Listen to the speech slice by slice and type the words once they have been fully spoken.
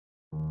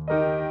Good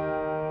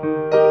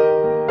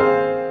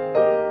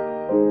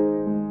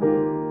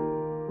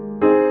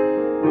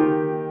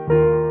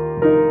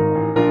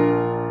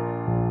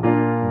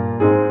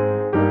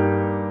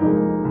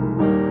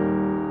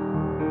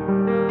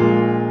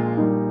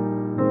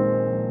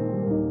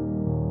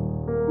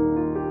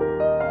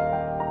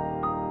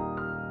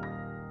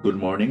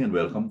morning and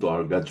welcome to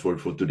our God's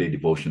Word for Today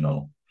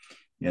devotional.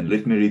 And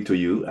let me read to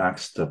you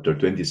Acts chapter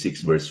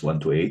 26, verse 1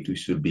 to 8,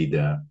 which will be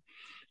the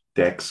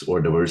text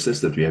or the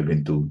verses that we are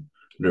going to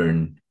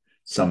learn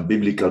some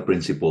biblical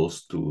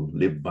principles to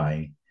live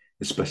by,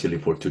 especially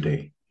for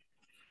today.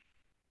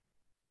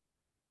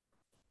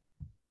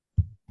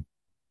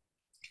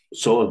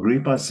 So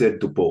Agrippa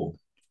said to Paul,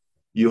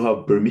 "You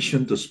have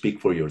permission to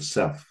speak for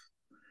yourself."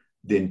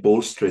 Then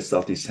Paul stretched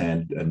out his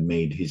hand and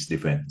made his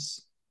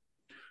defense.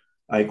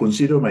 "I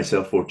consider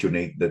myself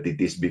fortunate that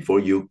it is before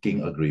you,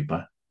 King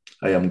Agrippa,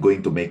 I am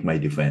going to make my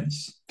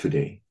defense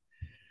today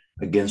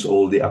against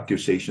all the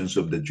accusations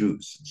of the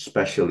Jews,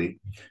 especially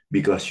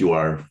because you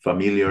are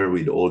familiar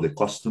with all the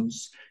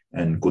customs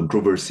and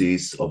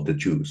controversies of the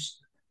Jews.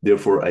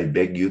 Therefore, I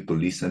beg you to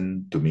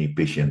listen to me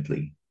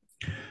patiently.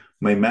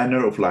 My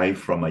manner of life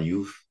from my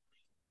youth,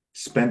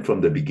 spent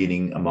from the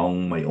beginning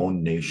among my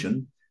own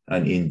nation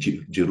and in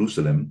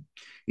Jerusalem,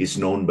 is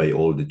known by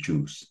all the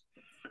Jews.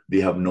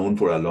 They have known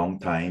for a long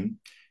time,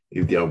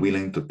 if they are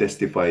willing to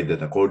testify,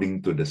 that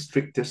according to the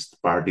strictest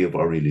party of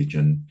our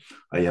religion,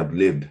 I have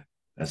lived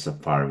as a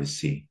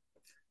Pharisee.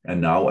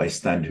 And now I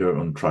stand here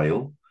on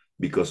trial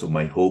because of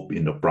my hope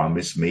in the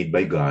promise made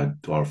by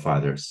God to our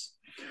fathers,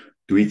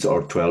 to which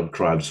our 12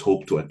 tribes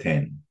hope to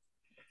attain,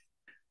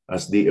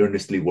 as they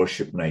earnestly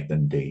worship night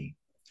and day.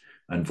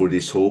 And for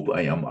this hope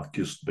I am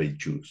accused by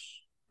Jews.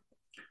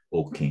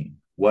 O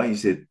King, why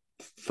is it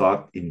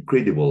thought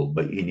incredible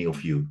by any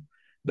of you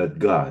that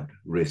God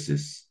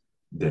raises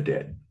the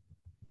dead?"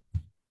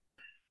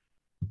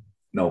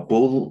 Now,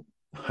 Paul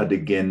had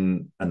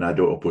again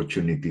another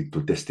opportunity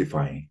to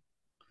testify.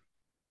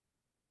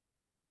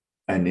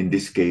 And in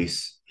this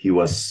case, he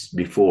was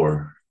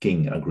before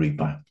King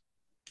Agrippa.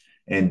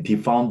 And he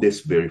found this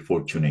very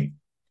fortunate.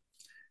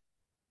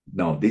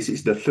 Now, this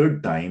is the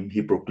third time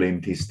he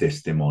proclaimed his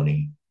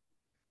testimony.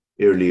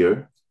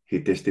 Earlier,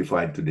 he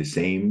testified to the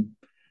same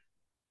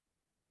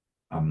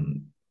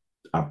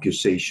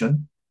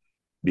accusation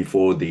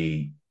before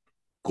the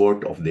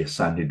court of the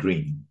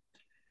Sanhedrin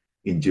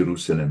in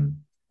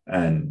Jerusalem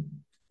and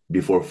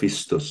before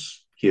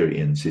Festus here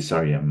in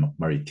Caesarea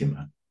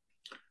Maritima.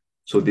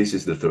 So this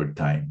is the third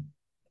time.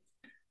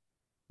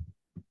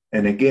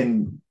 And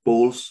again,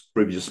 Paul's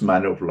previous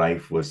manner of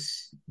life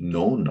was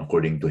known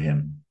according to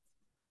him,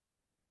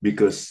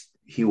 because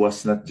he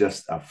was not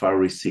just a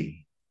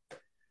Pharisee.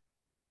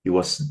 He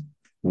was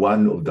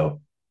one of the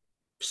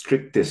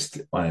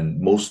strictest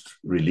and most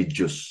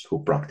religious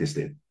who practiced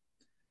it.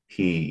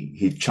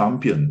 He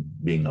championed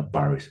being a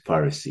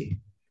Pharisee.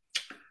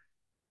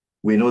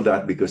 We know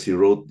that because he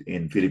wrote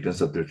in Philippians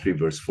chapter 3,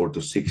 verse 4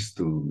 to 6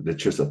 to the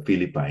church of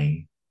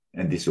Philippi,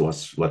 and this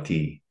was what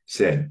he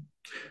said: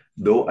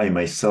 "Though I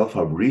myself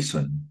have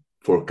reason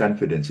for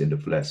confidence in the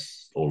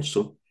flesh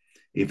also,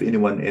 if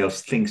anyone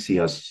else thinks he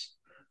has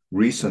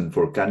reason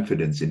for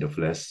confidence in the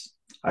flesh,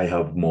 I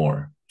have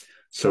more.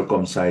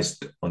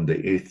 Circumcised on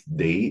the 8th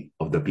day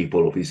of the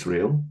people of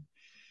Israel,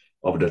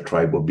 of the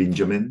tribe of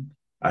Benjamin,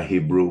 a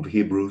Hebrew of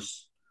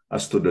Hebrews,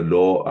 as to the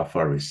law, a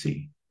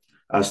Pharisee,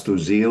 as to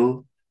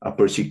zeal, a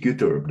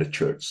persecutor of the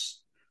church,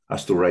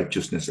 as to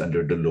righteousness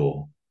under the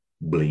law,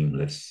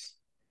 blameless."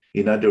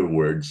 In other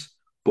words,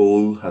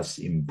 Paul has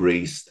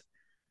embraced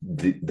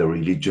the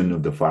religion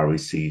of the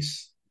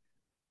Pharisees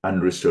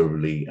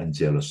unreservedly and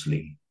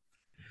jealously.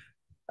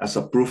 As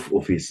a proof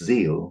of his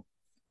zeal,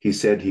 he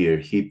said here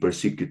he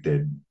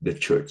persecuted the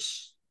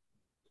church.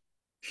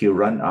 He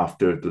ran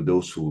after to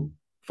those who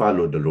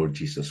followed the Lord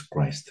Jesus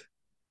Christ.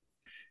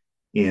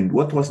 And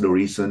what was the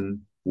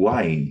reason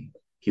why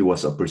he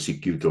was a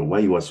persecutor, why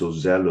he was so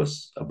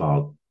zealous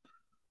about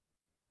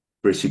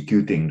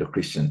persecuting the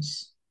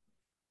Christians?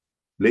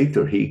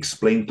 Later, he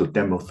explained to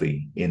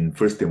Timothy in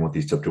 1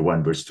 Timothy chapter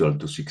 1, verse 12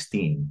 to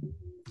 16.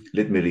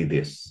 Let me read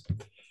this.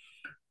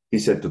 He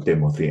said to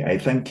Timothy, "I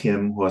thank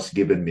him who has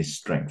given me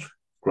strength,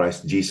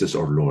 Christ Jesus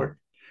our Lord,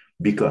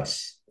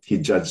 because he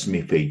judged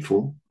me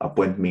faithful,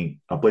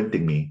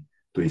 appointing me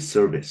to his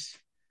service.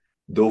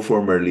 Though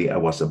formerly I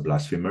was a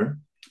blasphemer,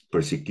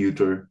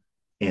 persecutor,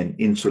 and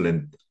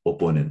insolent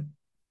opponent,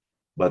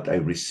 but I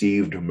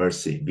received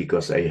mercy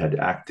because I had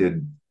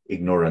acted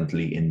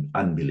ignorantly in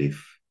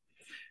unbelief.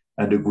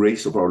 And the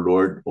grace of our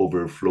Lord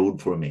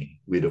overflowed for me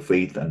with the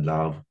faith and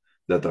love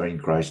that are in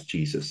Christ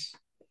Jesus.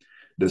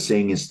 The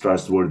saying is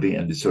trustworthy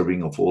and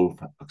deserving of all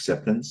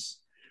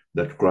acceptance,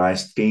 that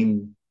Christ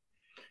came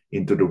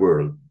into the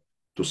world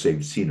to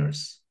save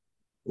sinners,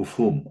 of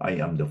whom I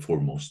am the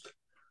foremost.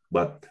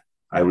 But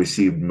I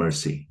received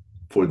mercy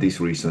for this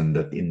reason,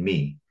 that in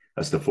me,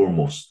 as the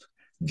foremost,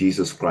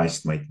 Jesus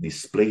Christ might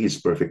display his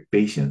perfect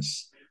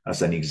patience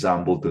as an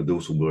example to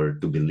those who were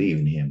to believe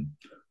in him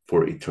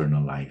for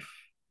eternal life."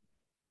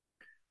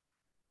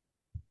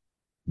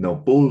 Now,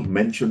 Paul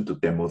mentioned to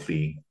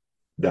Timothy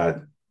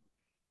that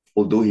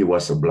although he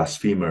was a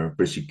blasphemer,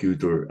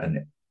 persecutor,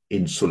 an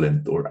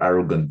insolent or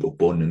arrogant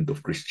opponent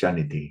of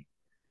Christianity,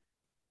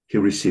 he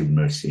received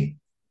mercy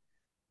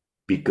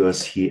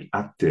because he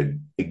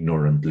acted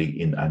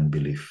ignorantly in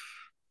unbelief.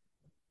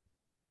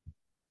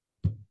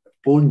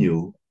 Paul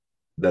knew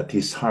that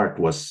his heart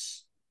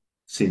was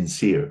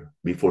sincere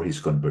before his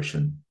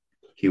conversion.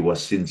 He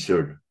was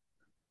sincere,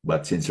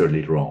 but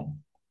sincerely wrong.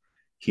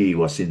 He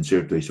was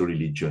sincere to his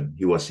religion.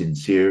 He was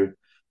sincere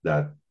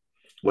that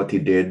what he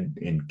did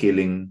in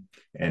killing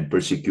and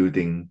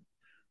persecuting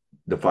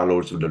the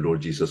followers of the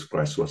Lord Jesus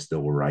Christ was the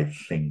right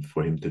thing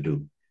for him to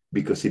do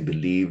because he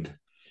believed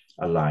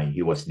a lie.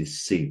 He was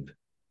deceived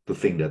to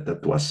think that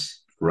that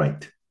was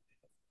right.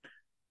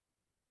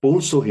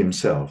 Paul saw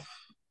himself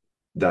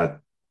that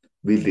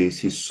with this,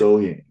 he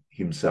saw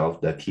himself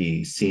that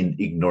he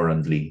sinned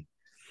ignorantly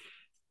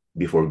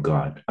before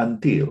God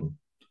until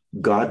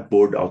God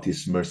poured out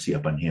his mercy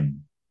upon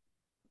him.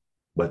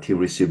 But he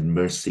received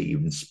mercy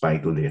in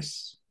spite of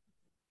this.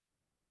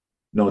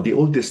 Now, the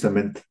Old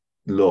Testament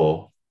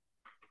law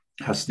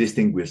has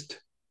distinguished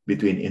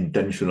between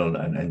intentional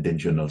and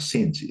unintentional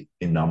sins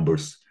in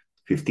Numbers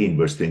 15,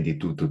 verse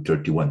 22 to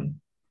 31.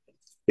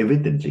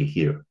 Evidently,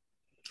 here,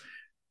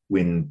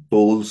 when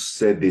Paul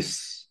said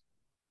this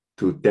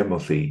to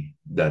Timothy,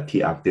 that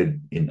he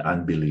acted in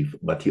unbelief,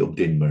 but he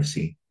obtained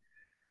mercy,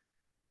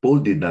 Paul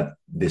did not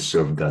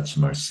deserve God's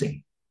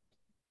mercy.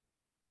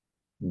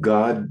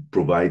 God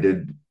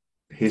provided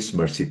his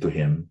mercy to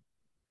him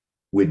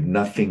with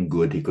nothing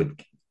good he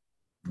could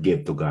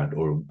give to God,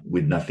 or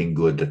with nothing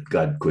good that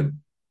God could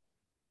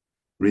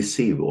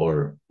receive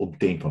or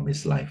obtain from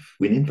his life.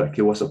 When in fact,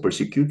 he was a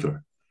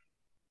persecutor.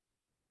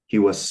 He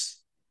was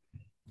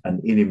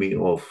an enemy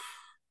of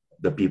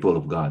the people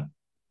of God.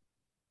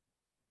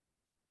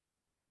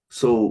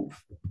 So,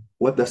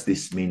 what does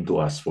this mean to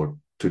us for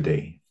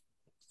today?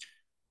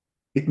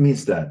 It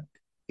means that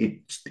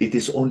it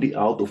is only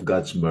out of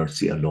God's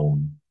mercy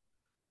alone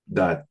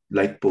that,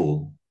 like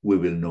Paul, we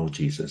will know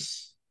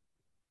Jesus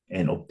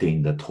and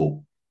obtain that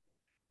hope.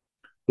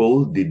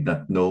 Paul did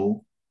not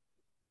know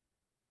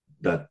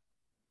that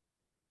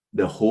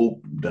the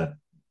hope that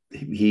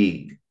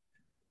he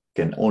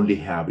can only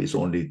have is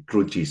only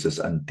through Jesus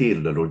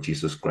until the Lord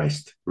Jesus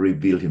Christ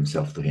revealed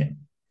himself to him.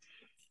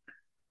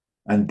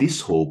 And this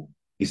hope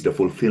is the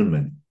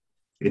fulfillment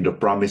in the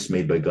promise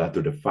made by God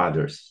to the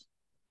fathers,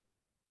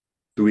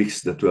 to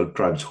which the 12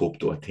 tribes hope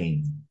to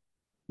attain,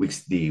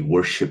 which they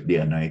worship day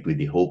and night with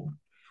the hope,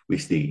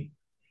 which they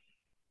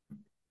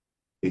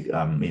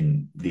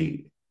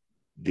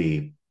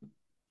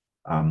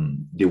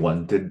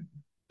wanted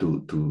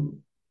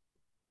to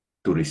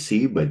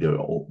receive by their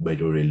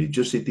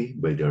religiosity,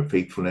 by their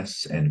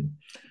faithfulness and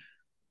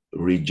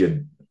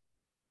rigid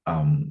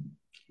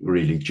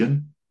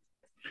religion.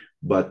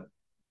 But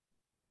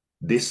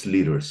these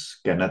leaders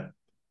cannot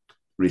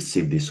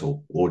receive this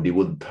hope, or they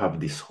wouldn't have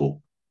this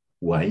hope.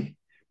 Why?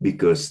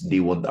 Because they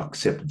won't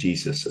accept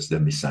Jesus as the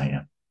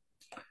Messiah.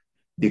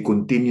 They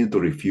continue to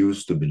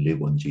refuse to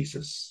believe on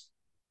Jesus.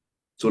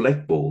 So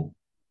like Paul,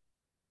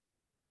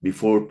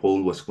 before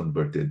Paul was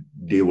converted,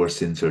 they were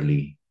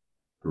sincerely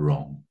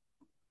wrong.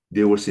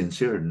 They were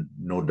sincere,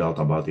 no doubt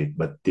about it,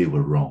 but they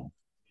were wrong.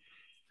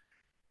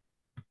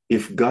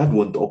 If God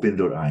won't open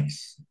their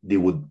eyes, they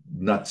would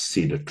not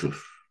see the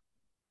truth.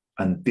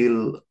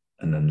 Until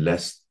and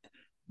unless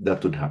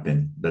that would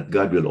happen, that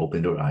God will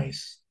open their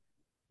eyes,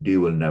 they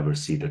will never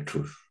see the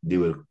truth. They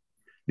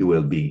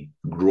will be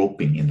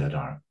groping in the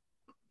dark.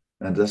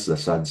 And that's the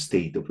sad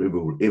state of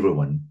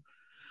everyone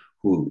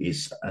who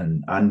is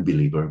an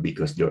unbeliever,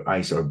 because their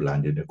eyes are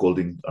blinded.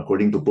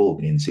 According to Paul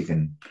in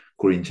 2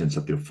 Corinthians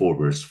chapter 4,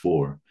 verse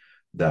 4,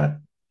 that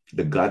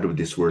the God of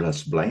this world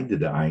has blinded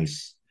the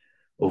eyes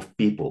of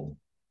people,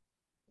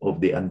 of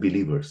the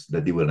unbelievers,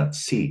 that they will not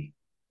see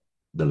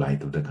the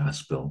light of the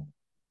gospel.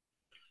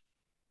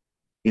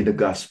 In the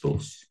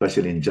Gospels,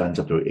 especially in John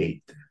chapter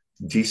 8,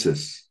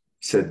 Jesus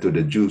said to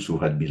the Jews who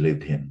had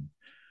believed him,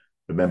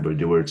 remember,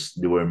 there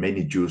were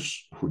many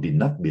Jews who did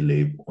not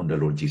believe on the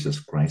Lord Jesus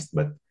Christ,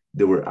 but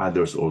there were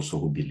others also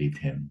who believed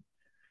him.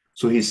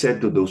 So he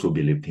said to those who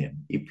believed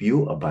him, if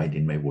you abide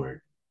in my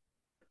word,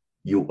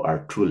 you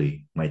are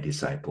truly my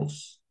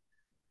disciples.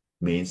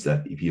 Means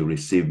that if you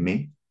receive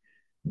me,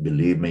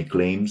 believe my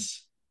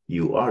claims,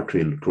 you are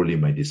truly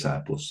my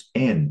disciples,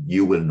 and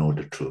you will know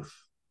the truth.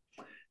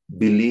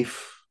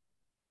 Belief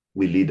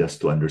will lead us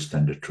to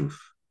understand the truth,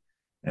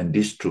 and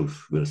this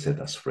truth will set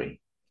us free.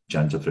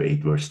 John chapter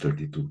 8, verse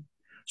 32.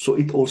 So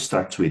it all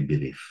starts with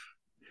belief.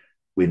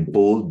 When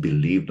Paul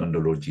believed on the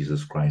Lord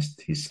Jesus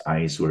Christ, his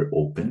eyes were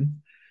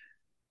open.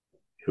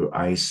 Her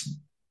eyes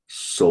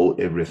saw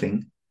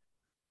everything,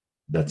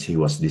 that he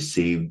was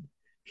deceived,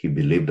 he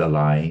believed a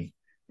lie,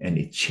 and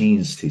it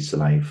changed his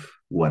life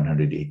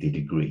 180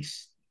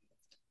 degrees.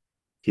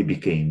 He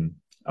became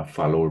a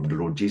follower of the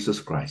Lord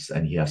Jesus Christ,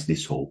 and he has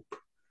this hope.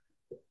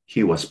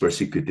 He was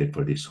persecuted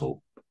for this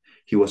hope.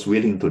 He was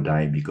willing to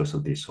die because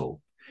of this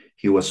hope.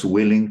 He was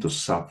willing to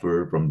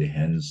suffer from the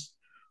hands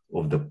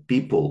of the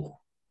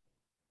people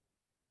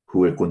who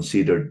were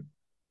considered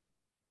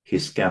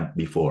his camp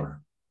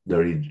before, the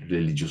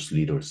religious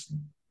leaders.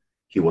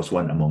 He was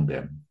one among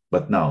them.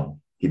 But now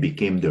he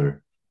became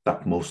their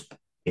topmost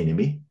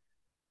enemy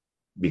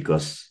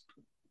because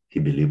he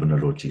believed in the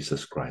Lord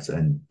Jesus Christ.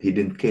 And he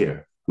didn't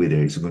care whether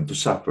he's going to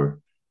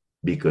suffer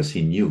because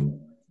he knew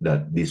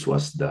that this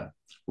was the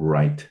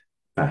right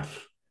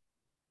path.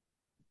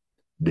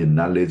 The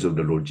knowledge of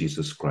the Lord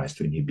Jesus Christ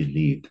when he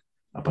believed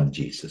upon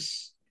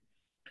Jesus.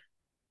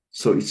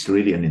 So it's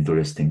really an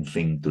interesting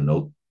thing to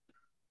note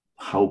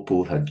how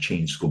Paul had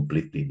changed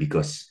completely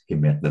because he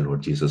met the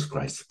Lord Jesus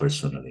Christ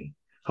personally.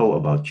 How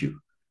about you?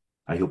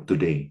 I hope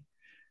today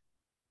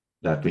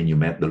that when you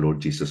met the Lord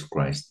Jesus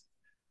Christ,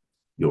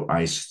 your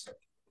eyes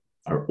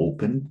are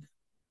opened,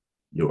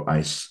 your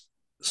eyes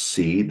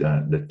see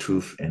the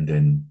truth, and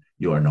then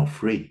you are now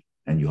free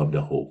and you have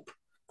the hope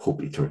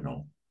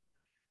eternal.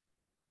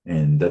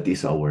 And that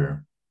is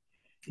our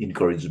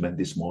encouragement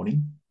this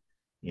morning.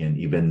 And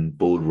even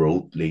Paul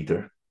wrote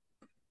later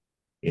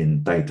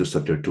in Titus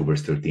chapter 2,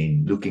 verse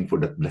 13, looking for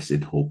that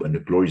blessed hope and the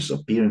glorious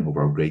appearing of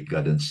our great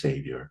God and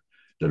Savior,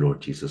 the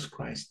Lord Jesus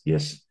Christ.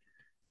 Yes,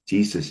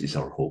 Jesus is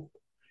our hope.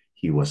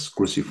 He was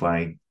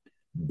crucified,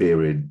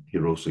 buried, he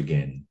rose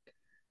again.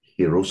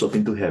 He rose up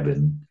into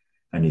heaven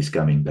and he's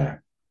coming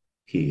back.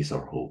 He is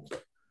our hope.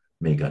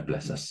 May God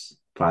bless us.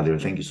 Father,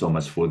 thank you so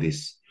much for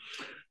this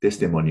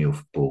testimony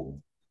of Paul,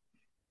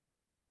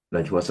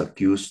 that he was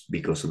accused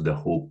because of the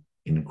hope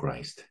in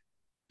Christ.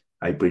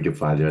 I pray to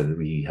Father that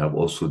we have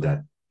also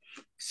that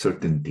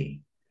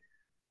certainty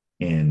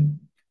and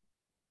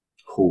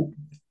hope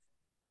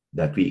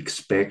that we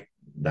expect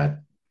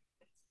that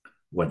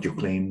what you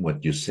claim,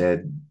 what you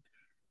said,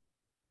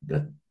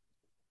 that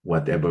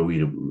whatever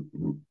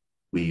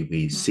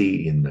we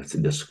see in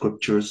the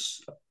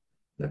scriptures,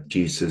 that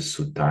Jesus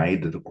who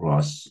died at the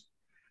cross,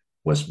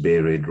 was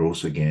buried,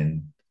 rose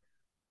again,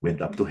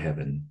 went up to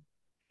heaven,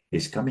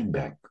 is coming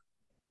back.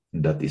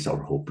 And that is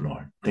our hope,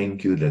 Lord.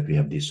 Thank you that we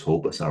have this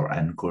hope as our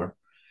anchor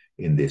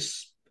in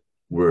this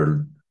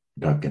world,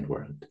 darkened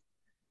world.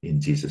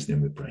 In Jesus'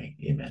 name we pray.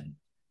 Amen.